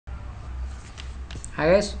Hi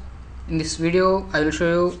guys, in this video I will show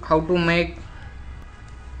you how to make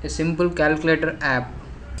a simple calculator app.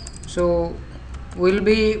 So we'll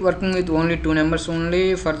be working with only two numbers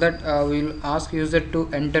only. For that we'll ask user to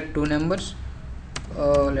enter two numbers.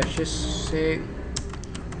 Let's just say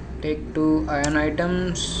take two ion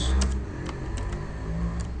items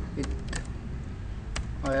with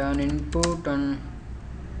ion input, and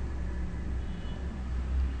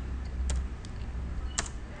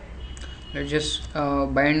let's just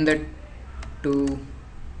bind that to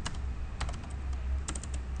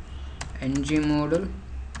ng model.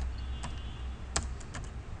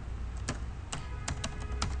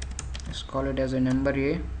 Let's call it as a number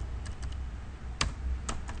A.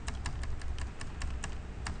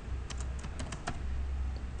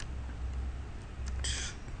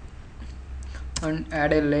 And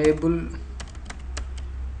add a label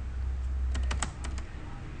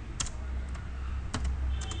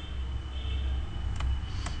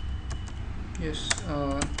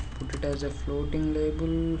put it as a floating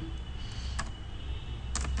label.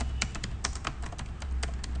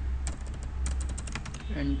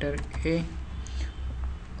 Enter A,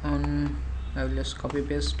 and I will just copy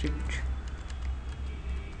paste it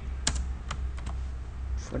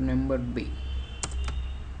for number B.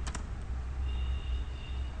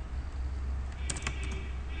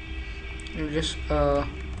 We'll just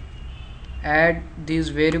add these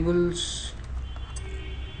variables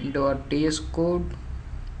into our TS code.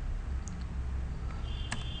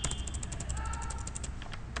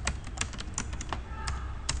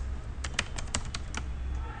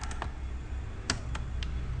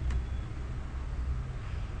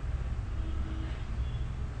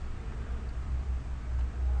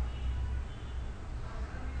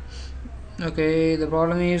 Okay, the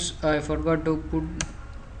problem is I forgot to put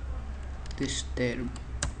this there.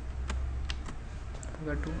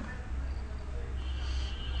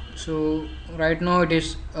 So right now it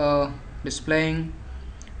is displaying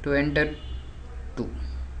to enter two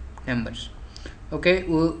numbers. Okay,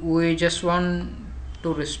 we just want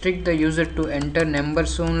to restrict the user to enter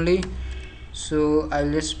numbers only, so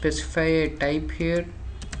I'll just specify a type here.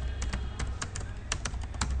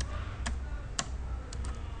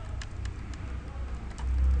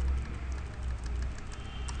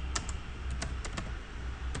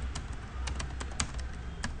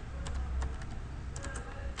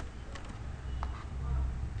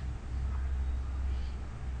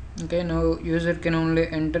 Okay, now user can only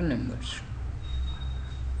enter numbers.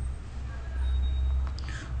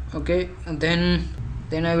 Okay, then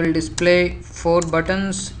I will display 4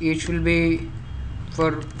 buttons. Each will be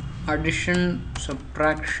for addition,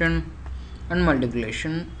 subtraction, and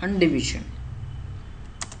multiplication and division.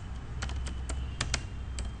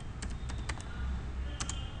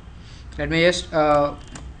 Let me just put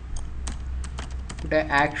an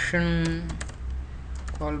action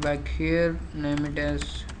callback here, name it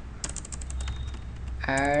as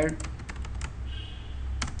add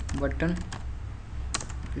button.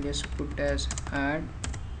 Let's put as add.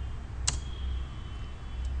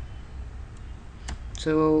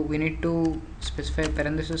 So we need to specify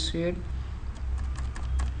parenthesis here.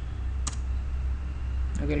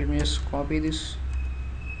 Okay, let me just copy this,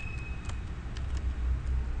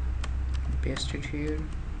 paste it here.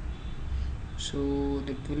 So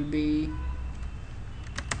that will be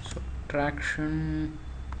subtraction,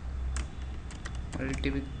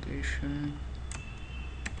 multiplication,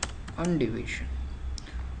 and division.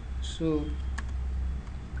 So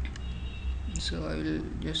I will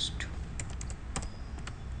just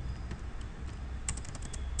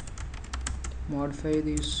modify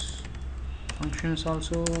these functions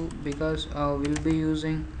also, because we'll be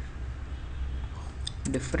using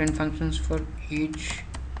different functions for each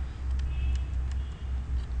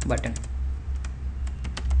button.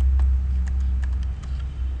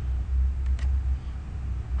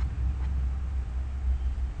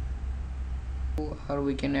 Or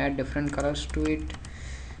we can add different colors to it.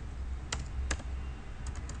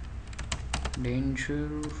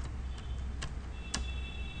 Danger,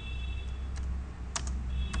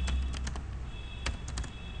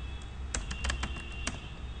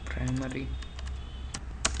 primary.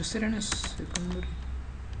 Is there any secondary?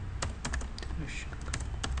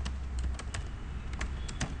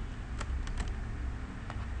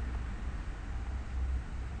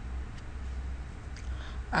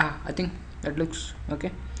 I think that looks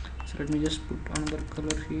okay. So let me just put another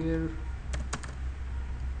color here.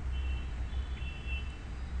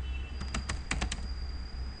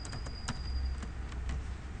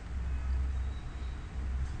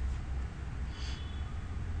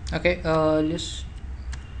 Okay, just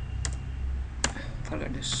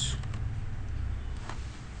forget this.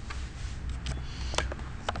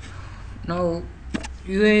 Now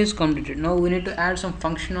UI is completed. Now we need to add some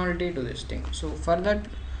functionality to this thing. So for that,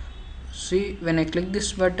 see, when I click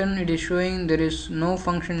this button, it is showing there is no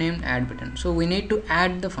function named add button. So we need to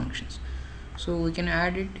add the functions. So we can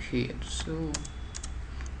add it here. So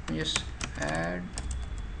just add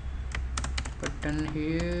button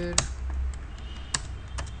here.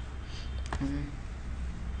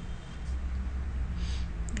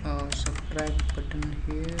 Subtract button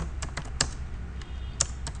here.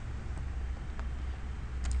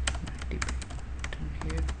 Button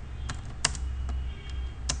here.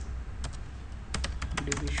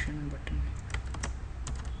 Division button.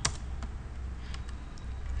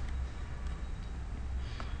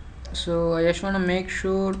 So I just want to make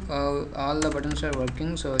sure all the buttons are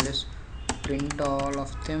working, so I'll just print all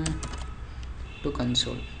of them to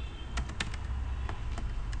console.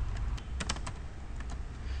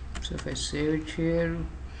 So if I save it here,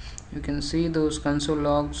 you can see those console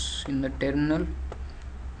logs in the terminal.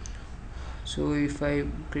 So if I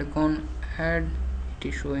click on add, it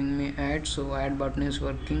is showing me add. So add button is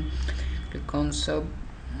working. Click on sub,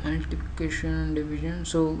 multiplication and division.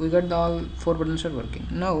 So we got all 4 buttons are working.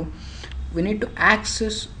 Now we need to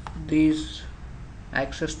access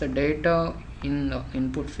the data in the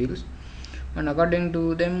input fields, and according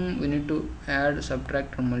to them we need to add,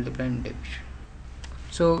 subtract and multiply and division.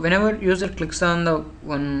 So whenever user clicks on the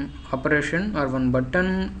one operation or one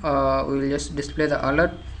button, we will just display the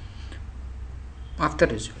alert after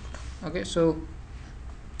result. Okay, so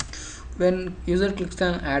when user clicks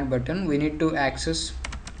on add button, we need to access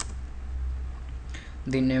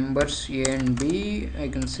the numbers a and b. I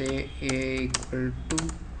can say a equal to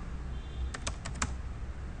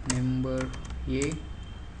number a.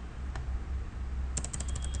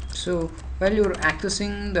 So while you're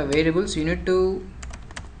accessing the variables, you need to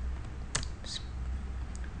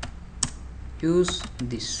use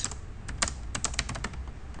this.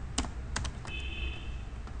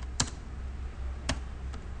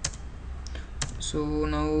 So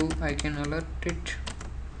now I can alert it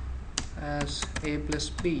as a plus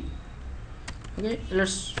b. Okay,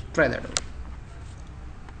 let's try that out.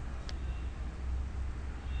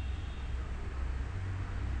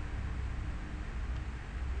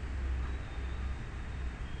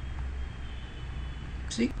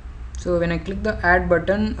 See, so when I click the add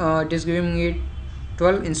button, it is giving me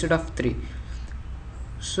 12 instead of 3.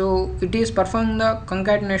 So it is performing the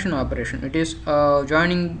concatenation operation. It is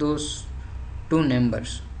joining those 2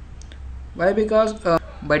 numbers. Why? Because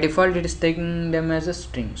by default it is taking them as a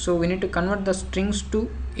string. So we need to convert the strings to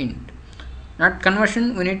int. Not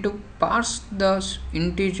conversion, we need to parse the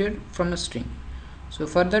integer from a string. So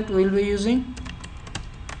for that we will be using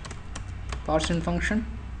parseInt function.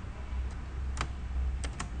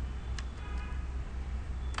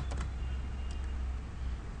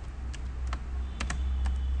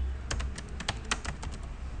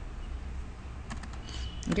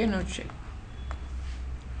 Okay, now check.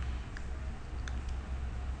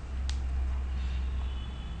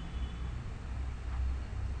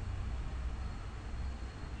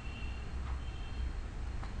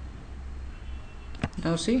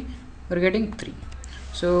 Now see, we're getting 3.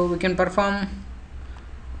 So we can perform,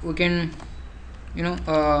 we can do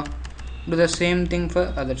the same thing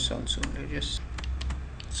for others also.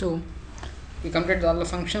 So we completed all the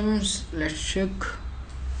functions. Let's check,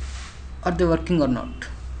 are they working or not.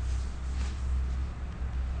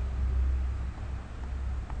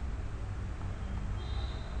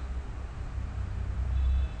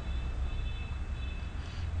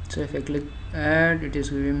 So if I click add, it is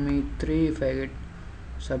giving me 3. If I get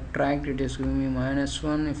subtract, it is giving me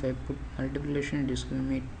 -1. If I put multiplication, it is giving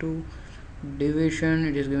me 2. Division,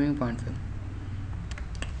 it is giving 0.5.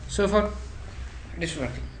 So far it is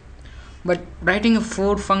working, but writing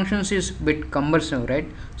 4 functions is a bit cumbersome,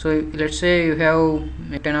 right? So let's say you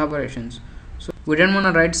have 10 operations, so we don't want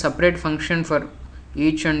to write separate function for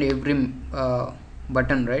each and every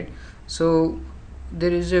button, right? So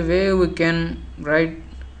there is a way we can write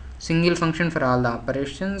single function for all the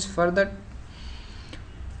operations. For that,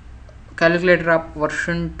 calculator app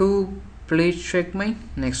version 2, please check my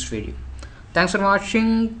next video. Thanks for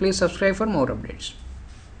watching. Please subscribe for more updates.